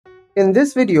In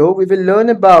this video, we will learn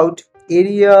about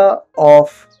area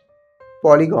of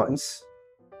polygons,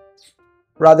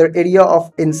 rather area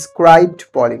of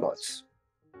inscribed polygons.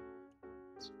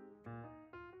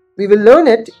 We will learn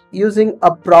it using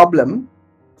a problem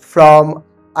from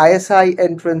ISI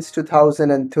entrance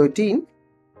 2013.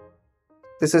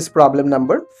 This is problem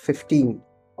number 15,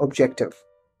 objective.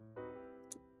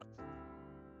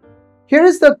 Here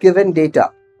is the given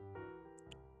data.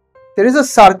 There is a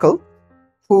circle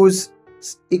whose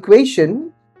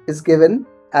equation is given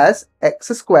as x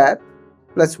square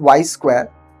plus y square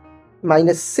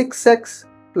minus 6x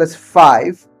plus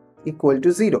 5 equal to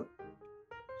 0.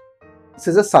 This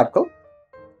is a circle.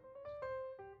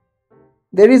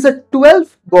 There is a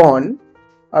 12-gon,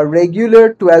 a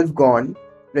regular 12-gon.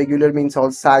 Regular means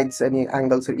all sides and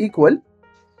angles are equal.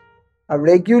 A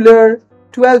regular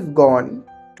 12-gon,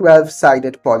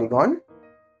 12-sided polygon.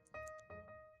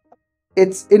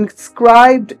 It's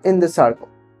inscribed in the circle.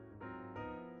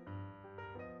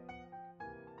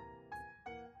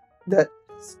 The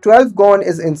 12-gon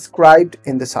is inscribed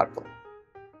in the circle.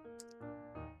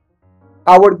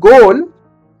 Our goal,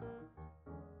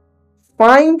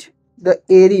 find the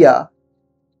area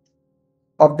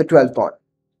of the 12-gon.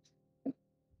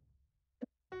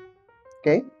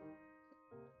 Okay.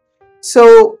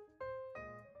 So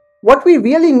what we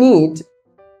really need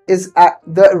is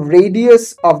the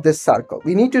radius of this circle.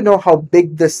 We need to know how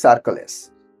big this circle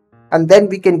is, and then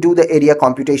we can do the area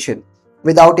computation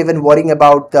without even worrying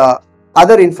about the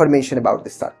other information about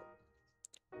this circle.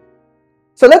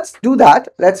 So let's do that.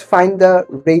 Let's find the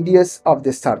radius of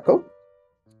this circle.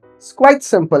 It's quite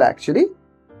simple actually.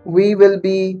 We will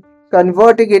be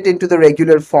converting it into the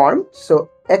regular form. So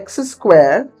x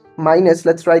square minus,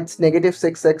 let's write negative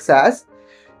 6x as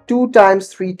 2 times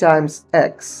 3 times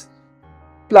x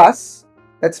plus,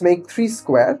 let's make 3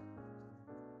 square,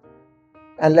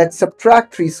 and let's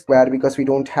subtract 3 square because we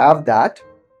don't have that.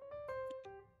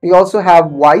 We also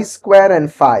have y square and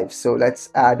 5, so let's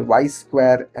add y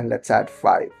square and let's add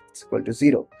 5. It's equal to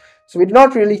 0. So we did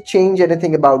not really change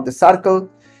anything about the circle,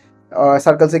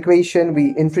 circle's equation.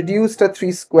 We introduced a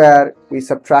 3 square, we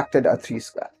subtracted a 3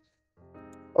 square.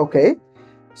 Okay,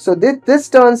 so this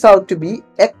turns out to be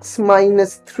x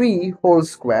minus 3 whole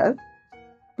square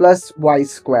plus y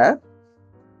square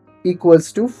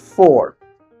equals to 4.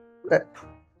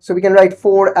 So we can write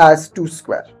 4 as 2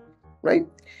 square, right?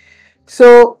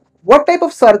 So what type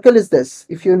of circle is this?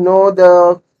 If you know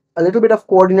a little bit of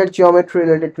coordinate geometry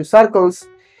related to circles,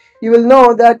 you will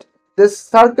know that this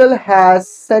circle has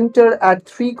center at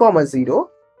 3, 0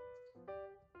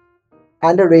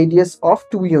 and a radius of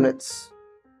 2 units.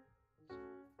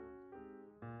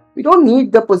 We don't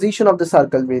need the position of the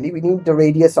circle really, we need the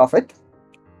radius of it,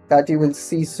 that you will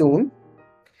see soon.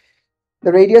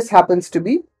 The radius happens to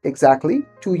be exactly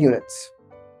 2 units.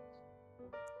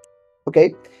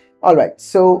 Okay, all right.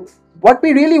 So what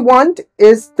we really want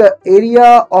is the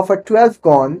area of a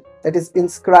 12-gon that is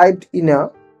inscribed in a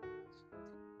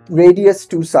radius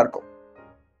 2 circle.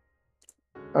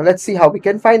 Now let's see how we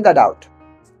can find that out.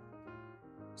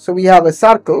 So we have a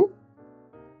circle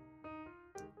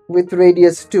with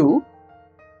radius 2.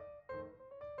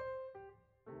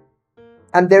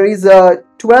 And there is a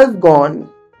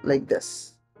 12-gon like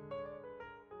this.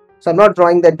 So I'm not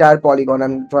drawing the entire polygon,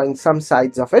 I'm drawing some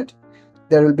sides of it.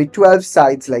 There will be 12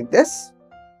 sides like this.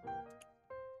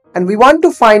 And we want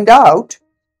to find out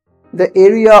the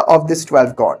area of this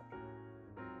 12-gon.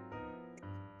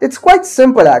 It's quite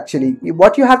simple actually.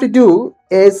 What you have to do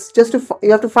is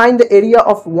you have to find the area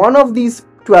of one of these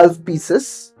 12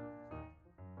 pieces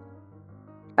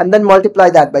and then multiply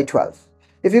that by 12.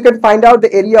 If you can find out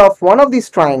the area of one of these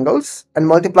triangles and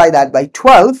multiply that by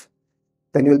 12,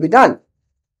 then you'll be done.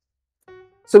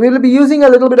 So we will be using a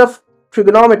little bit of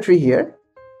trigonometry here.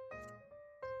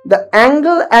 The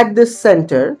angle at this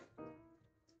center,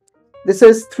 this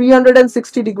is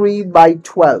 360 degree by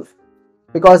 12,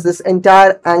 because this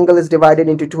entire angle is divided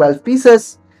into 12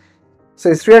 pieces.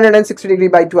 So it's 360 degree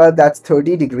by 12, that's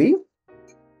 30 degree.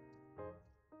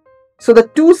 So the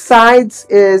two sides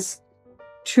is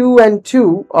 2 and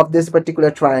 2 of this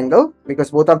particular triangle, because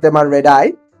both of them are red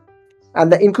eye,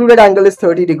 and the included angle is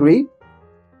 30 degree.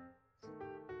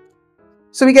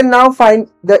 So we can now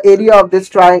find the area of this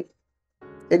triangle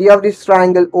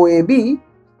OAB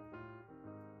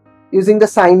using the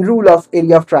sine rule of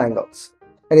area of triangles.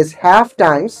 That is half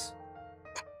times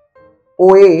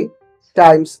OA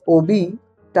times OB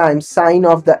times sine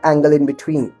of the angle in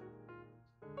between.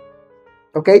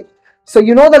 Okay, so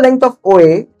you know the length of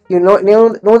OA, you know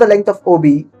the length of OB,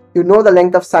 you know the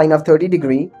length of sine of 30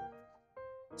 degree.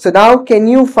 So now can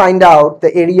you find out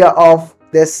the area of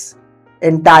this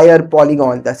entire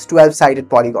polygon, that's 12-sided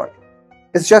polygon.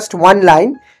 It's just one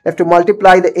line. You have to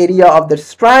multiply the area of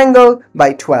this triangle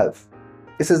by 12.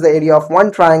 This is the area of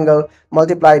one triangle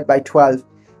multiplied by 12,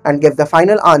 and give the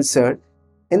final answer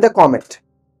in the comment.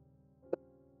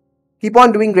 Keep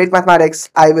on doing great mathematics.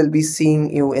 I will be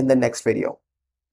seeing you in the next video.